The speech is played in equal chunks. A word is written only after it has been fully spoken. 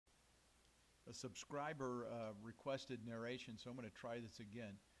A subscriber requested narration, so I'm going to try this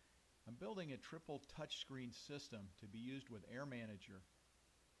again. I'm building a triple touchscreen system to be used with Air Manager.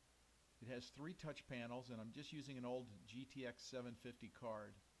 It has 3 touch panels, and I'm just using an old GTX 750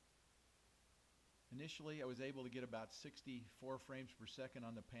 card. Initially, I was able to get about 64 frames per second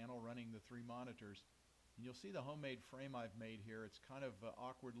on the panel running the 3 monitors. And you'll see the homemade frame I've made here. It's kind of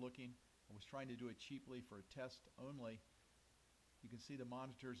awkward looking. I was trying to do it cheaply for a test only. You can see the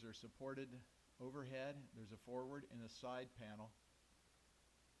monitors are supported overhead. There's a forward and a side panel.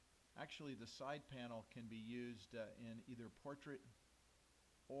 Actually, the side panel can be used in either portrait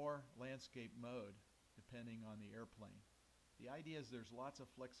or landscape mode, depending on the airplane. The idea is there's lots of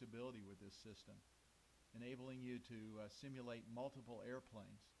flexibility with this system, enabling you to simulate multiple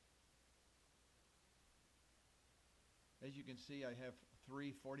airplanes. As you can see, I have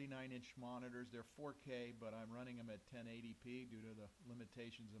 3 49-inch monitors. They're 4K, but I'm running them at 1080p due to the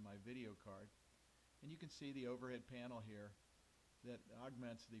limitations of my video card. And you can see the overhead panel here that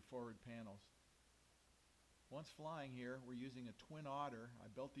augments the forward panels. Once flying here, we're using a Twin Otter. I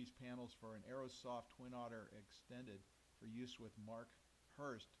built these panels for an Aerosoft Twin Otter Extended for use with Mark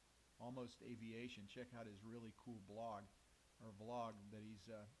Hurst, Almost Aviation. Check out his really cool blog or vlog that he's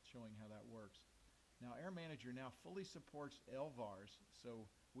showing how that works. Now, Air Manager now fully supports LVARs, so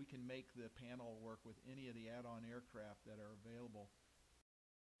we can make the panel work with any of the add-on aircraft that are available.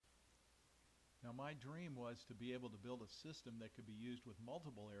 Now, my dream was to be able to build a system that could be used with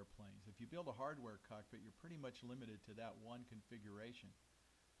multiple airplanes. If you build a hardware cockpit, you're pretty much limited to that one configuration.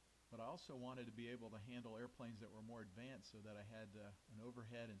 But I also wanted to be able to handle airplanes that were more advanced so that I had an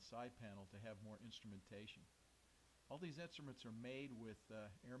overhead and side panel to have more instrumentation. All these instruments are made with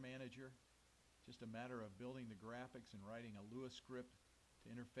Air Manager. Just a matter of building the graphics and writing a Lua script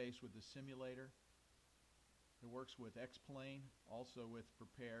to interface with the simulator. It works with X-Plane, also with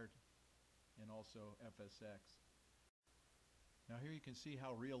Prepared, and also FSX. Now here you can see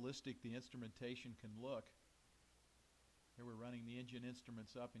how realistic the instrumentation can look. Here we're running the engine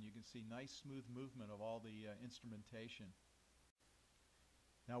instruments up, and you can see nice smooth movement of all the instrumentation.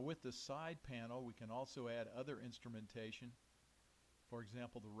 Now with the side panel, we can also add other instrumentation. For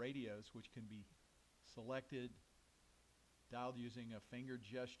example, the radios, which can be selected, dialed using a finger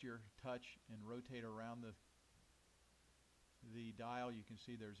gesture, touch, and rotate around the dial. You can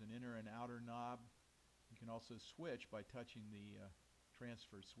see there's an inner and outer knob. You can also switch by touching the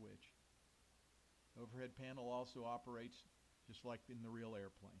transfer switch. The overhead panel also operates just like in the real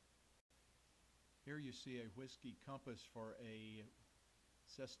airplane. Here you see a whiskey compass for a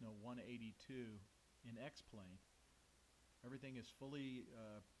Cessna 182 in X-Plane. Everything is fully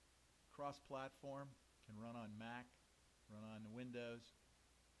cross-platform, can run on Mac, run on Windows,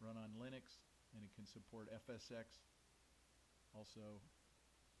 run on Linux, and it can support FSX. Also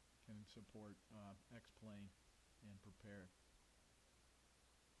can support X-Plane and Prepared.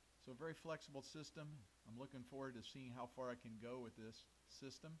 So a very flexible system. I'm looking forward to seeing how far I can go with this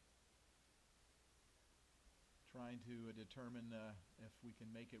system. Trying to determine if we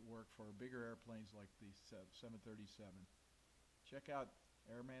can make it work for bigger airplanes like the 737. Check out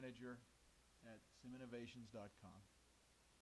Air Manager at siminnovations.com.